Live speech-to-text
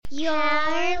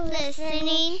You're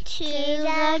listening to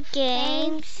the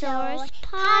Game Source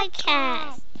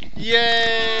Podcast. Yay!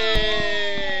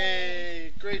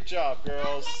 Great job,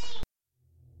 girls.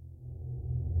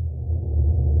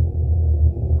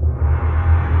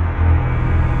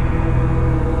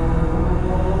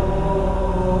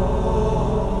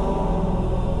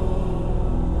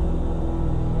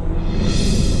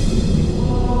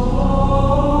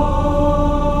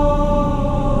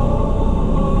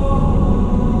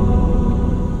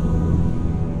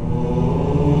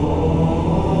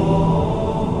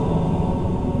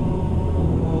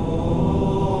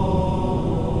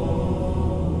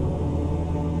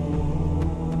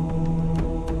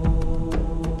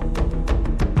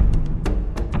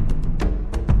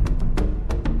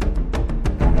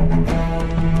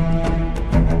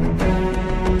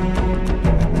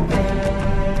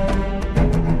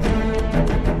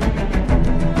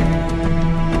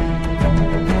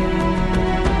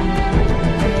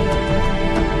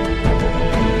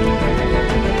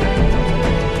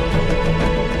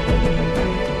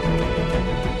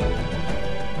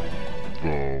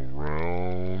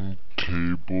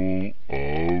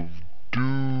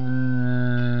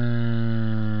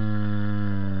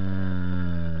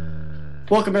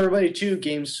 Welcome, everybody, to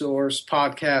Game Source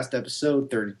Podcast, episode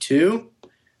 32,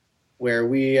 where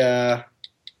we are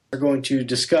going to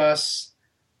discuss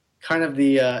kind of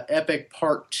the Epic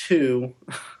Part 2.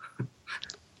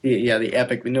 The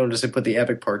Epic. Notice I put the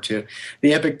Epic Part 2.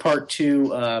 The Epic Part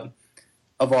 2 of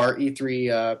our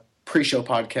E3 pre-show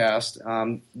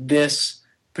podcast. This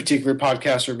particular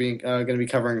podcast we're going to be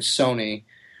covering Sony.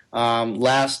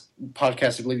 Last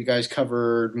podcast, I believe you guys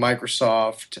covered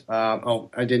Microsoft.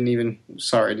 I didn't even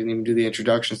do the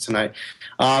introductions tonight.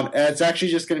 It's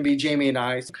actually just going to be Jamie and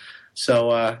I.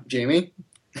 So, Jamie.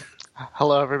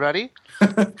 Hello, everybody.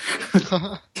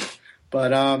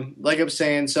 But, like I'm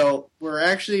saying, so we're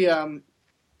actually,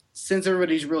 since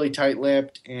everybody's really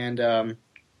tight-lipped and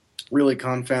really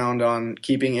confound on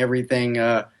keeping everything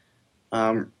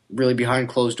really behind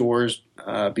closed doors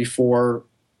before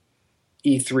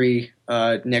E3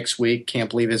 next week. Can't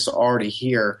believe it's already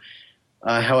here.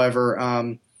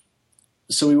 However,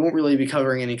 so we won't really be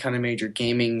covering any kind of major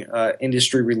gaming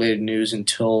industry-related news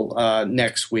until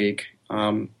next week,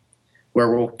 where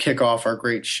we'll kick off our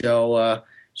great show.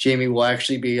 Jamie will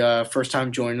actually be first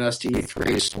time joining us to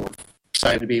E3, so we're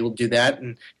excited to be able to do that.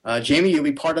 And Jamie, you'll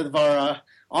be part of our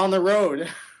On the Road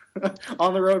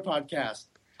podcast.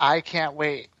 I can't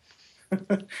wait.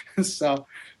 So,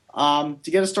 to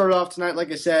get us started off tonight,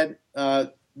 like I said,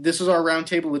 this is our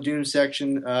Roundtable of Doom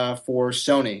section for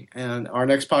Sony, and our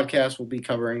next podcast will be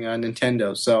covering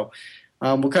Nintendo. So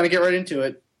we'll kind of get right into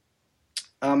it.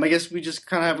 I guess we just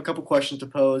kind of have a couple questions to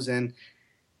pose, and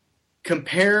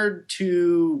compared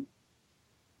to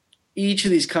each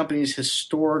of these companies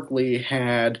historically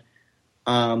had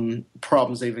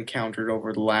problems they've encountered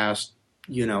over the last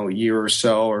year or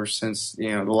so, or since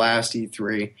the last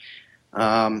E3.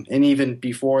 And even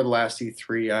before the last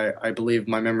E3, I believe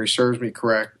my memory serves me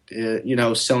correct,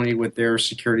 Sony with their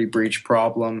security breach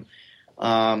problem.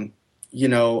 I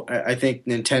think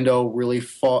Nintendo really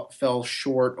fell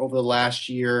short over the last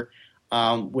year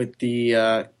with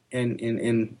the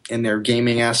in their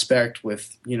gaming aspect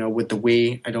with the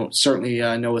Wii. I don't certainly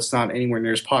know it's not anywhere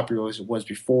near as popular as it was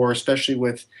before, especially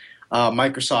with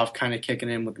Microsoft kind of kicking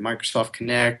in with the Microsoft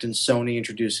Kinect and Sony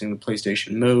introducing the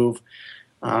PlayStation Move.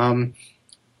 A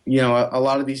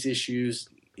lot of these issues,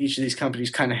 each of these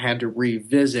companies kind of had to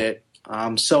revisit.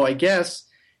 So I guess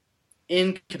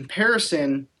in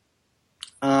comparison,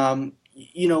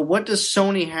 what does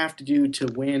Sony have to do to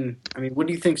win? I mean, what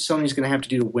do you think Sony's going to have to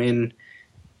do to win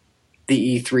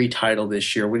the E3 title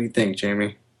this year? What do you think,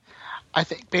 Jamie? I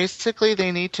think basically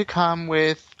they need to come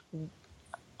with,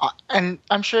 and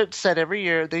I'm sure it's said every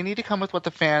year, they need to come with what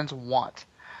the fans want.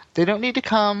 They don't need to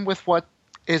come with what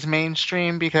is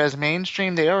mainstream, because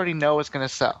mainstream they already know is going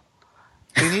to sell.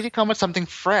 They need to come with something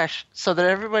fresh so that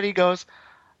everybody goes,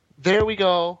 there we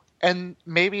go, and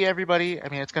maybe everybody,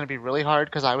 it's going to be really hard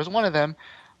because I was one of them,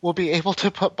 will be able to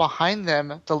put behind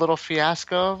them the little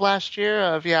fiasco of last year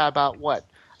of, about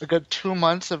a good 2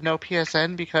 months of no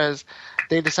PSN because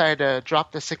they decided to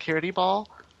drop the security ball.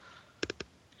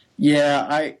 Yeah,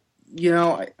 I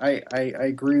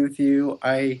agree with you.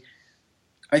 I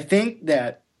think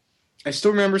that I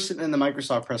still remember sitting in the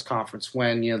Microsoft press conference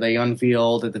when they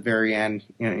unveiled at the very end.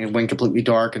 It went completely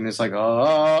dark, and it's like,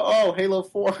 oh, Halo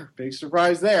 4, big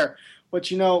surprise there. But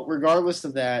regardless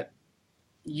of that,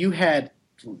 you had,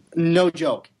 no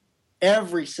joke,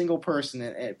 every single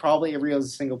person, probably every other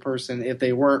single person, if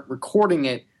they weren't recording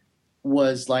it,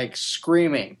 was like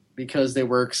screaming because they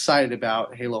were excited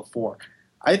about Halo 4.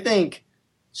 I think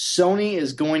Sony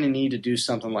is going to need to do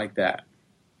something like that.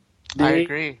 I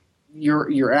agree.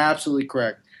 You're absolutely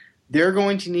correct. They're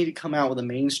going to need to come out with a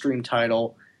mainstream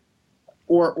title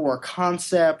or a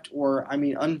concept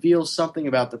unveil something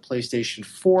about the PlayStation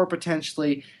 4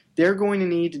 potentially. They're going to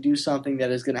need to do something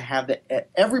that is going to have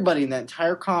everybody in that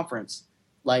entire conference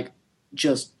like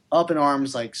just up in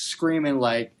arms, like screaming,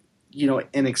 like,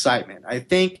 in excitement. I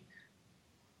think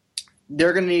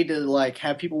they're going to need to like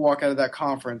have people walk out of that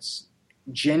conference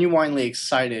genuinely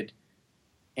excited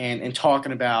and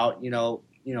talking about,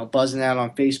 buzzing out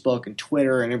on Facebook and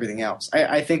Twitter and everything else.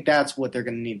 I think that's what they're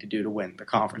going to need to do to win the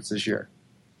conference this year.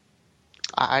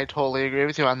 I totally agree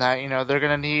with you on that. They're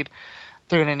going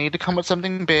to need to come with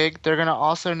something big. They're going to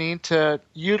also need to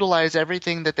utilize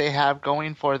everything that they have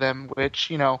going for them, which,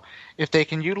 if they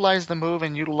can utilize the Move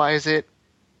and utilize it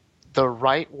the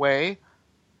right way,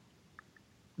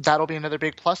 that'll be another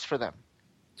big plus for them.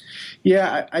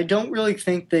 Yeah, I don't really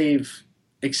think they've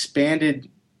expanded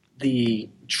the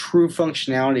true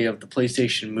functionality of the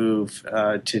PlayStation Move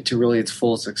to really its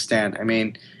fullest extent.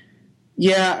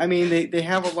 They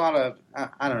have a lot of,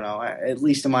 I don't know, at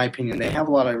least in my opinion, they have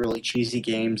a lot of really cheesy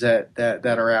games that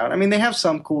are out. They have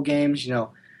some cool games,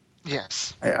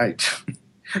 Yes. I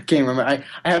can't remember. I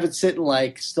have it sitting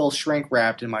like still shrink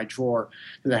wrapped in my drawer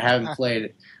because I haven't played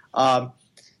it. And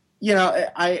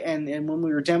when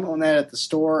we were demoing that at the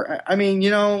store,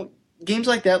 games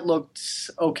like that looked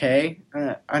okay.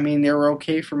 They were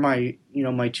okay for my,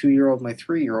 my 2-year-old, my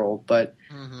 3-year-old, but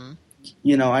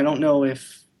I don't know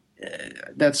if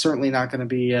that's certainly not going to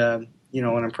be an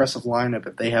impressive lineup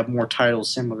if they have more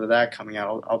titles similar to that coming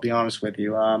out. I'll be honest with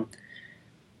you.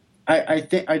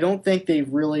 I don't think they've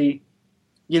really.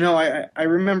 I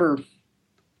remember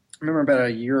about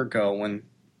a year ago when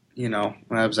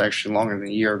that was actually longer than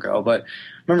a year ago, but I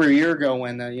remember a year ago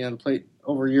when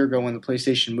over a year ago when the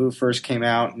PlayStation Move first came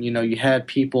out, and you had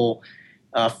people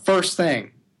first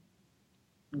thing,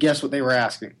 guess what they were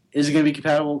asking? Is it going to be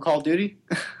compatible with Call of Duty?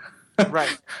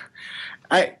 Right.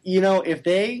 If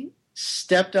they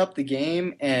stepped up the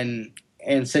game and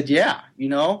said, yeah,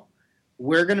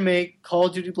 we're going to make Call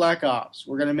of Duty Black Ops,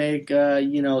 we're going to make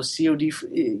COD,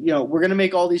 we're going to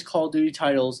make all these Call of Duty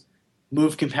titles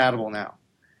Move compatible now.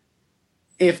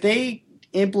 If they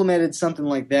implemented something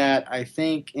like that, I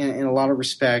think in a lot of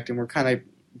respect, and we're kind of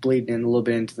bleeding in a little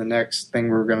bit into the next thing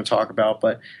we're going to talk about,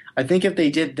 but I think if they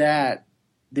did that,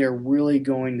 they're really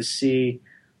going to see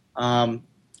a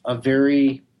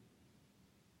very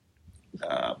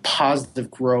positive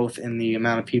growth in the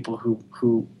amount of people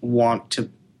who want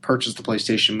to purchase the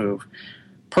PlayStation Move.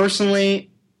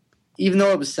 Personally, even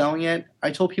though I was selling it,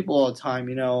 I told people all the time,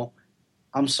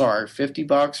 I'm sorry,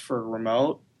 $50 for a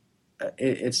remote,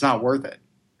 it's not worth it.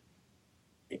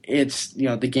 It's,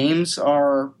 the games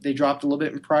they dropped a little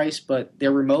bit in price, but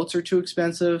their remotes are too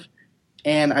expensive.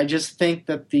 And I just think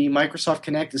that the Microsoft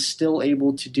Kinect is still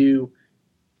able to do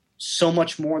so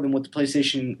much more than what the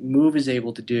PlayStation Move is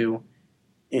able to do,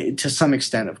 to some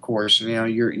extent, of course.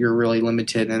 You're really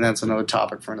limited, and that's another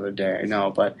topic for another day, I know.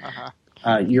 But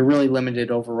you're really limited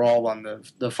overall on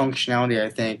the functionality, I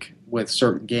think, with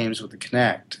certain games with the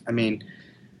Kinect.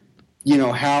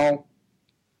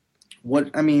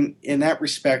 In that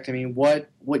respect,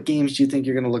 what games do you think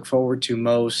you're going to look forward to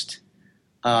most?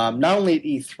 Not only at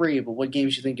E3, but what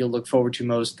games do you think you'll look forward to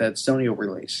most that Sony will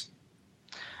release?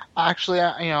 Actually,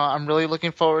 I'm really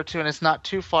looking forward to, and it's not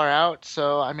too far out,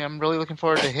 so I'm really looking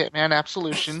forward to Hitman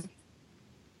Absolution.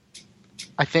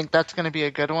 I think that's going to be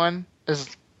a good one,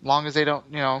 as long as they don't,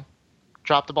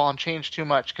 drop the ball and change too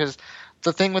much, because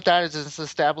the thing with that is it's an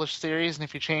established series, and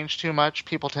if you change too much,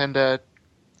 people tend to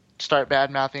start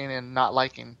bad-mouthing and not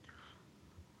liking.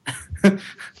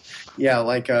 Yeah,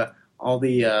 like all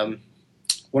the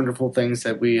wonderful things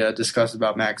that we discussed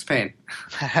about Max Payne.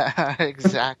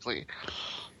 Exactly.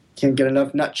 Can't get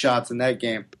enough nut shots in that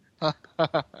game.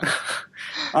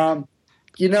 I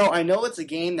know it's a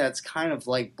game that's kind of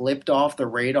like blipped off the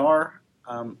radar,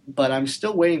 but I'm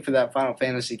still waiting for that Final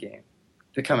Fantasy game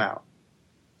to come out.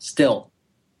 Still.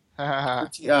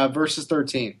 Versus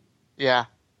 13. Yeah.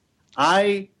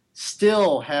 I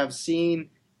still have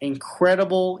seen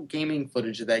incredible gaming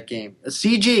footage of that game. A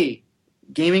CG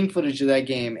gaming footage of that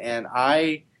game, and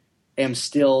I am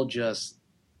still just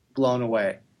blown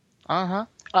away.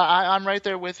 I'm right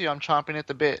there with you. I'm chomping at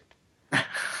the bit.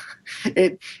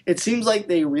 It seems like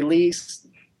they release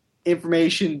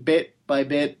information bit by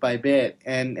bit by bit,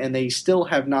 and they still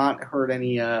have not heard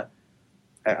any. I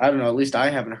don't know. At least I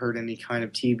haven't heard any kind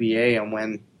of TBA on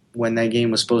when that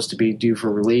game was supposed to be due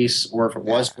for release, or if it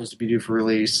was supposed to be due for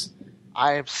release.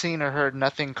 I have seen or heard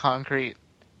nothing concrete.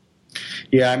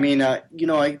 Yeah, I mean, I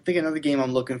think another game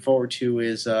I'm looking forward to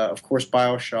is, of course,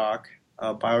 BioShock,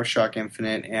 BioShock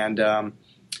Infinite, and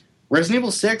Resident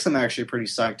Evil 6. I'm actually pretty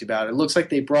psyched about. It looks like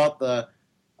they brought the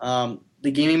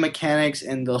gaming mechanics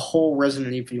and the whole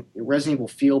Resident Evil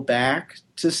feel back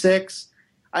to 6.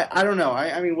 I don't know.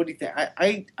 I mean, what do you think?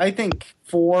 I think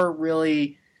 4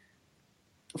 was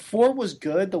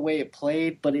good the way it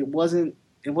played, but it wasn't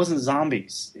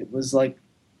zombies. It was like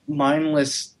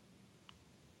mindless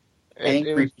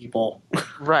angry people.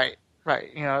 Right.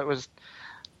 It was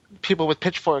people with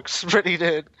pitchforks ready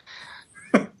to.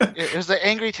 It was the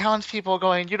angry townspeople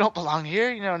going, "You don't belong here,"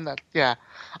 and that. Yeah,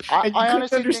 I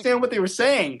couldn't understand what they were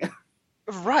saying.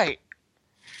 Right.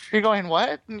 You're going,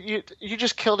 what? You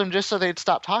just killed him just so they'd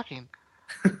stop talking.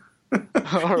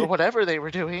 Or whatever they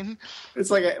were doing. It's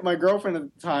like my girlfriend at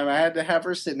the time, I had to have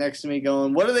her sit next to me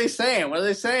going, "What are they saying? What are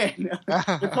they saying?"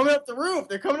 They're coming up the roof.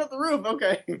 They're coming up the roof.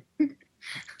 Okay.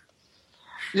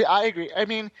 Yeah, I agree. I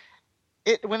mean,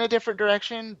 it went a different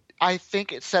direction. I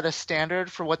think it set a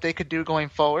standard for what they could do going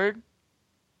forward.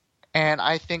 And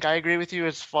I think I agree with you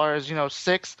as far as,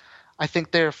 6. I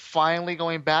think they're finally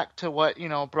going back to what,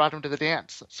 brought them to the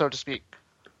dance, so to speak.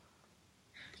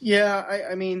 Yeah,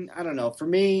 I mean, I don't know. For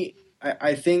me,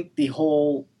 I think the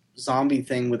whole zombie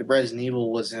thing with Resident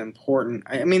Evil was important.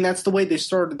 I mean, that's the way they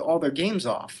started all their games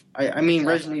off. I mean,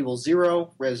 Resident Evil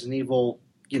 0, Resident Evil,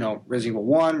 Resident Evil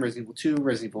 1, Resident Evil 2,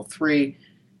 Resident Evil 3.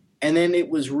 And then it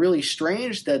was really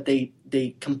strange that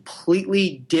they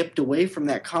completely dipped away from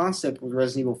that concept with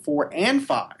Resident Evil 4 and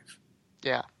 5.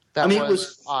 Yeah, that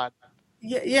was odd.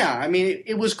 Yeah. I mean,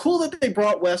 it was cool that they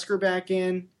brought Wesker back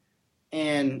in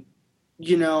and,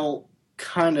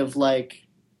 kind of like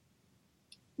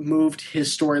moved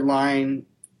his storyline,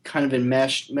 kind of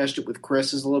meshed it with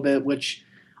Chris's a little bit, which,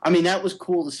 I mean, that was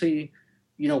cool to see,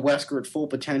 Wesker at full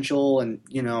potential and,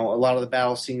 a lot of the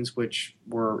battle scenes, which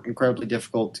were incredibly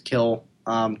difficult to kill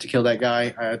that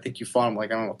guy. I think you fought him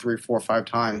like, I don't know, 3, 4, 5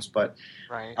 times, but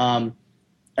right.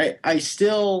 I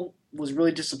still was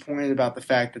really disappointed about the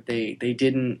fact that they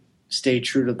didn't stay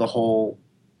true to the whole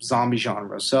zombie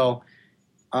genre. So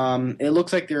it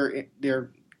looks like they're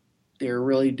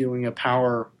really doing a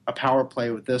power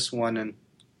play with this one, and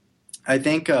I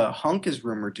think Hunk is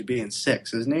rumored to be in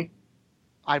 6, isn't he?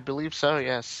 I believe so.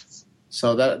 Yes.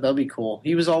 So that'll be cool.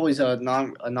 He was always a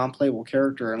non-playable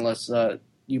character unless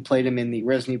you played him in the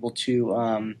Resident Evil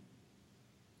 2.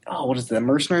 What is the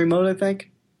mercenary mode? I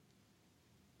think.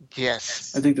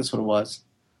 Yes. I think that's what it was.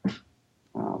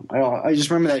 I just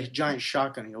remember that giant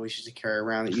shotgun he always used to carry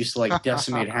around that used to like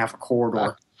decimate half a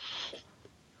corridor.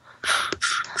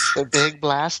 The big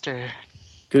blaster.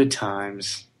 Good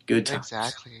times. Good times.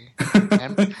 Exactly.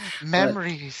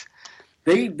 Memories.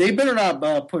 They better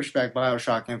not push back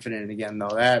BioShock Infinite again,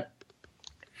 though. Yeah,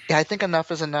 I think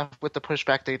enough is enough with the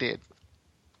pushback they did.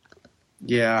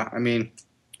 Yeah, I mean,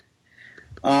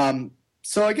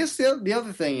 so I guess the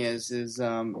other thing is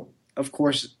of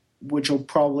course, which will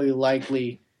probably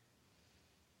likely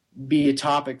be a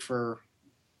topic for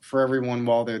everyone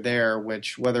while they're there,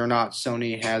 which whether or not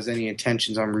Sony has any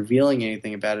intentions on revealing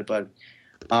anything about it, but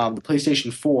the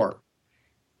PlayStation 4.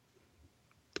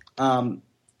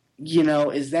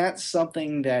 Is that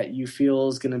something that you feel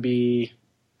is going to be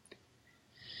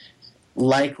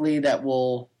likely that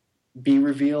will be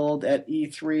revealed at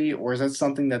E3, or is that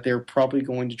something that they're probably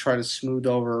going to try to smooth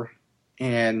over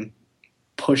and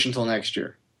push until next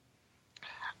year?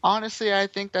 Honestly, I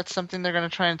think that's something they're going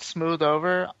to try and smooth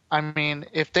over. I mean,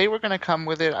 if they were going to come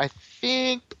with it, I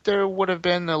think there would have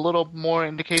been a little more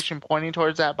indication pointing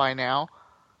towards that by now.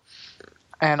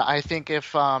 And I think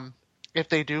if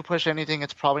they do push anything,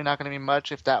 it's probably not going to be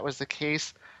much. If that was the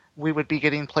case, we would be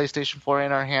getting PlayStation 4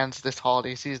 in our hands this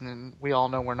holiday season, and we all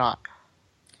know we're not.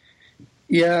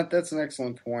 Yeah, that's an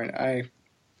excellent point. I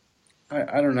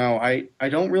don't know. I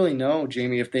don't really know,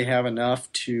 Jamie, if they have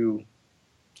enough to...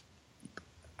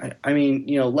 I mean,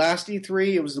 last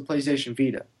E3, it was the PlayStation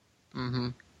Vita. Mm-hmm.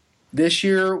 This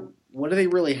year, what do they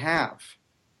really have?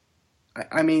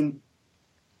 I mean,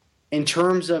 in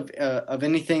terms of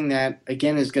anything that,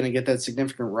 again, is going to get that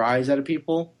significant rise out of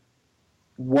people,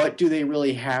 what do they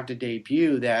really have to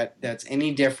debut that's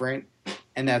any different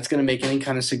and that's going to make any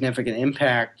kind of significant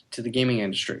impact to the gaming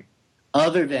industry?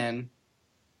 Other than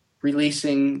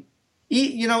releasing,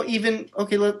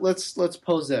 let's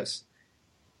pose this.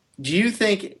 Do you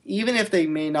think, even if they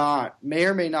may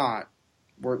or may not,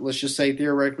 or let's just say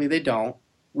theoretically they don't,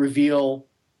 reveal,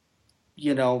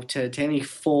 to any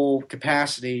full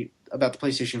capacity about the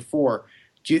PlayStation 4,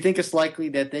 do you think it's likely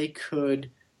that they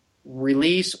could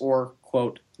release or,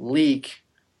 quote, leak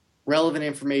relevant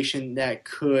information that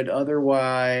could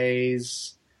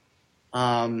otherwise, what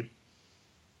am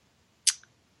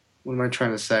I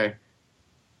trying to say?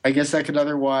 I guess that could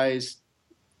otherwise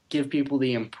give people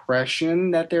the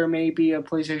impression that there may be a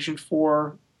PlayStation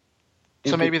 4.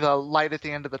 So maybe the light at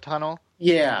the end of the tunnel.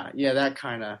 Yeah, that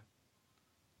kind of.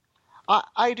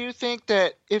 I do think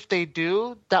that if they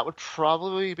do, that would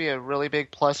probably be a really big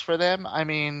plus for them. I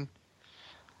mean,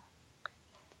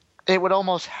 it would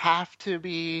almost have to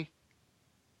be,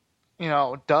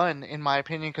 done, in my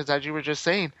opinion, because as you were just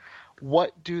saying,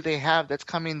 what do they have that's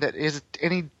coming that is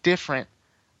any different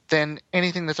than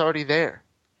anything that's already there?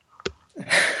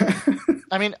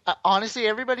 I mean, honestly,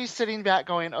 everybody's sitting back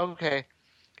going, okay,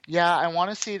 yeah, I want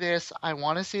to see this, I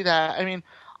want to see that. I mean,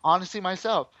 honestly,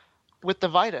 myself, with the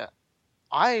Vita,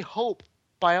 I hope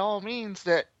by all means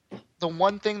that the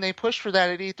one thing they push for that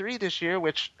at E3 this year,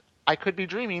 which I could be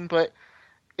dreaming, but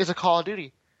is a Call of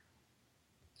Duty.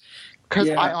 Because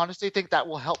I honestly think that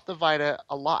will help the Vita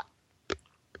a lot.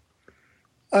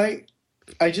 I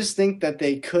just think that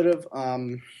they could have.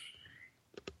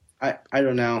 I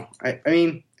don't know. I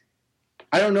mean,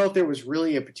 I don't know if there was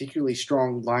really a particularly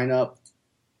strong lineup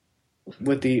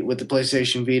with the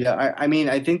PlayStation Vita. I mean,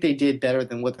 I think they did better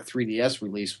than what the 3DS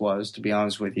release was, to be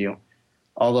honest with you.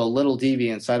 Although little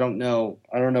deviance, I don't know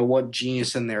what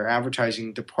genius in their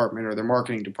advertising department or their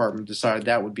marketing department decided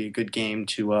that would be a good game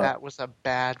to. That was a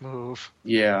bad move.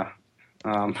 Yeah,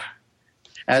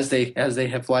 as they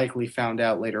have likely found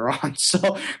out later on.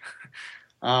 So,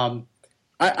 I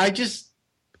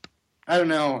don't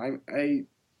know.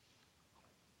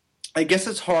 I guess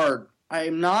it's hard.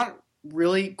 I'm not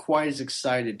really quite as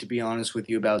excited, to be honest with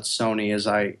you, about Sony as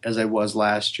I was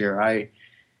last year.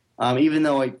 Even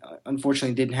though I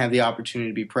unfortunately didn't have the opportunity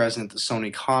to be present at the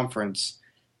Sony conference,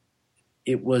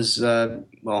 it was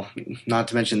not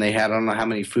to mention they had I don't know how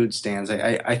many food stands.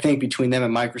 I think between them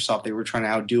and Microsoft, they were trying to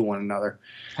outdo one another.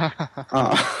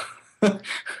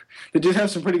 They did have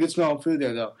some pretty good smelling food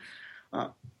there, though.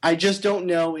 I just don't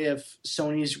know if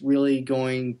Sony's really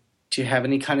going to have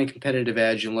any kind of competitive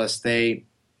edge unless they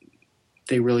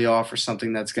really offer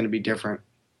something that's going to be different.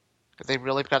 They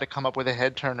really got to come up with a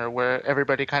head turner where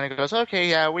everybody kind of goes, okay,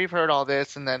 yeah, we've heard all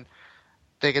this, and then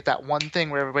they get that one thing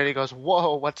where everybody goes,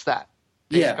 whoa, what's that?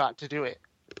 They've got to do it.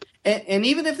 And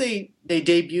even if they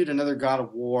debuted another God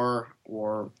of War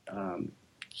or,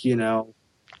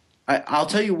 I'll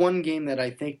tell you one game that I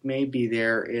think may be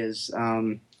there is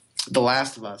The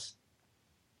Last of Us.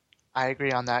 I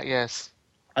agree on that, yes.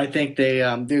 I think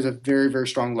there's a very, very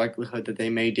strong likelihood that they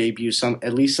may debut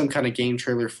at least some kind of game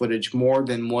trailer footage more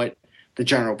than what the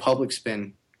general public's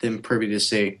been privy to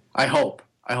see. I hope,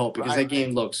 because that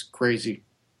game looks crazy.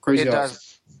 It awesome.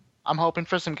 Does. I'm hoping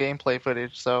for some gameplay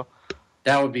footage, so.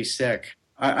 That would be sick.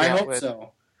 I hope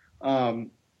so.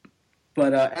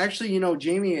 But actually,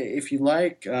 Jamie, if you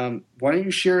like, why don't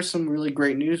you share some really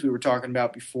great news we were talking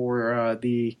about before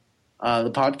the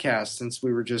podcast, since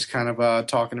we were just kind of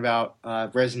talking about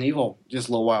Resident Evil just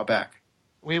a little while back.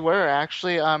 We were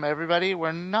actually, everybody.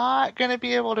 We're not going to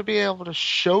be able to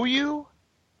show you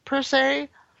per se.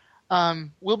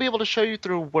 We'll be able to show you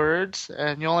through words,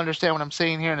 and you'll understand what I'm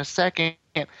saying here in a second.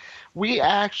 We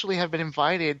actually have been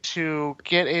invited to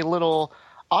get a little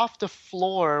off the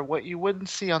floor, what you wouldn't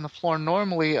see on the floor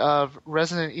normally, of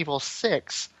Resident Evil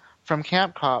 6 from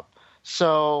Capcom.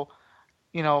 So,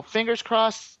 fingers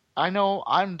crossed. I know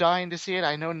I'm dying to see it.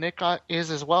 I know Nick is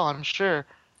as well, I'm sure.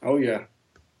 Oh, yeah.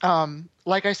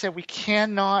 Like I said, we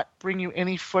cannot bring you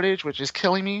any footage, which is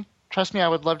killing me. Trust me, I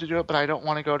would love to do it, but I don't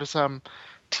want to go to some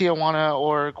Tijuana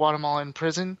or Guatemalan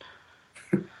prison.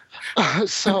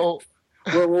 So,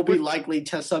 where we'll be likely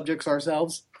test subjects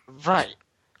ourselves. Right.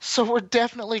 So we're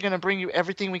definitely going to bring you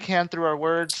everything we can through our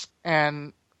words,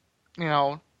 and,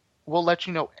 we'll let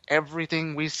you know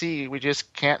everything we see. We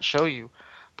just can't show you.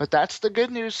 But that's the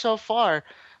good news so far.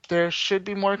 There should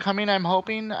be more coming, I'm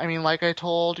hoping. I mean, like I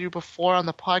told you before on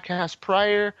the podcast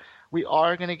prior, we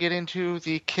are going to get into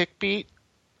the Kickbeat.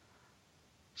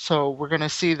 So we're going to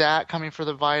see that coming for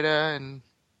the Vita and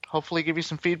hopefully give you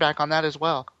some feedback on that as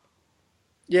well.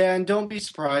 Yeah, and don't be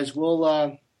surprised. We'll,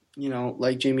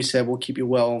 like Jamie said, we'll keep you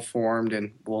well informed,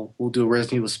 and we'll do a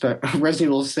Resident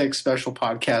Evil 6 special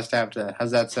podcast after that.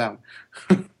 How's that sound?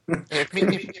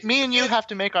 If me and you have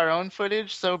to make our own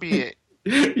footage, so be it.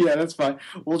 Yeah, that's fine.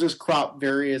 We'll just crop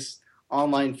various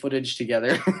online footage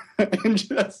together and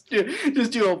just do a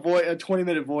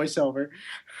 20-minute voiceover.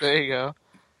 There you go.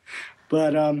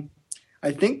 But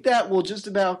I think that will just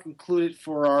about conclude it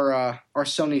for our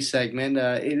Sony segment.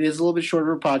 It is a little bit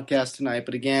shorter of a podcast tonight,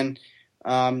 but again,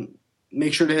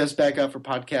 make sure to hit us back up for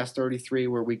podcast 33,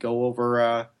 where we go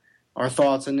over our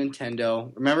thoughts on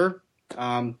Nintendo. Remember,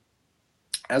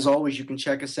 as always, you can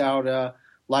check us out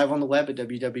live on the web at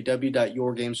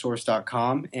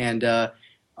www.yourgamesource.com. And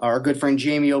our good friend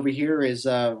Jamie over here is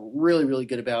really, really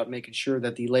good about making sure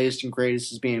that the latest and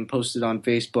greatest is being posted on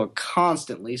Facebook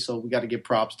constantly. So we got to give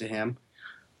props to him.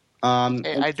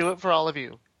 Hey, I do it for all of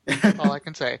you. That's all I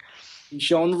can say. He's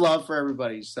showing the love for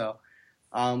everybody. So,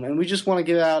 and we just want to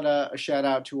give out a shout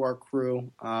out to our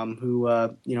crew, who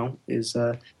is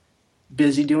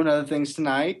busy doing other things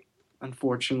tonight,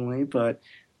 unfortunately. But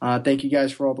thank you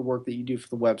guys for all the work that you do for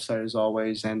the website as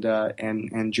always, and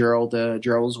Gerald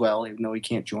as well, even though he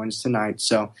can't join us tonight.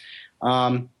 So,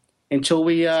 until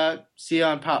we see you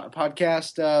on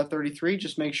podcast 33,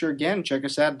 just make sure again check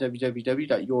us out at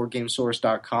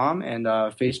www.yourgamesource.com and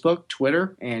Facebook,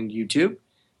 Twitter, and YouTube.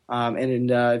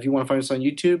 And if you want to find us on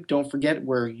YouTube, don't forget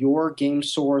we're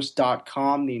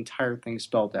yourgamesource.com. The entire thing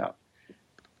spelled out.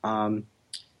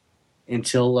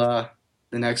 Until the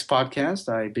next podcast,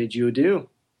 I bid you adieu.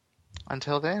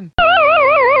 Until then.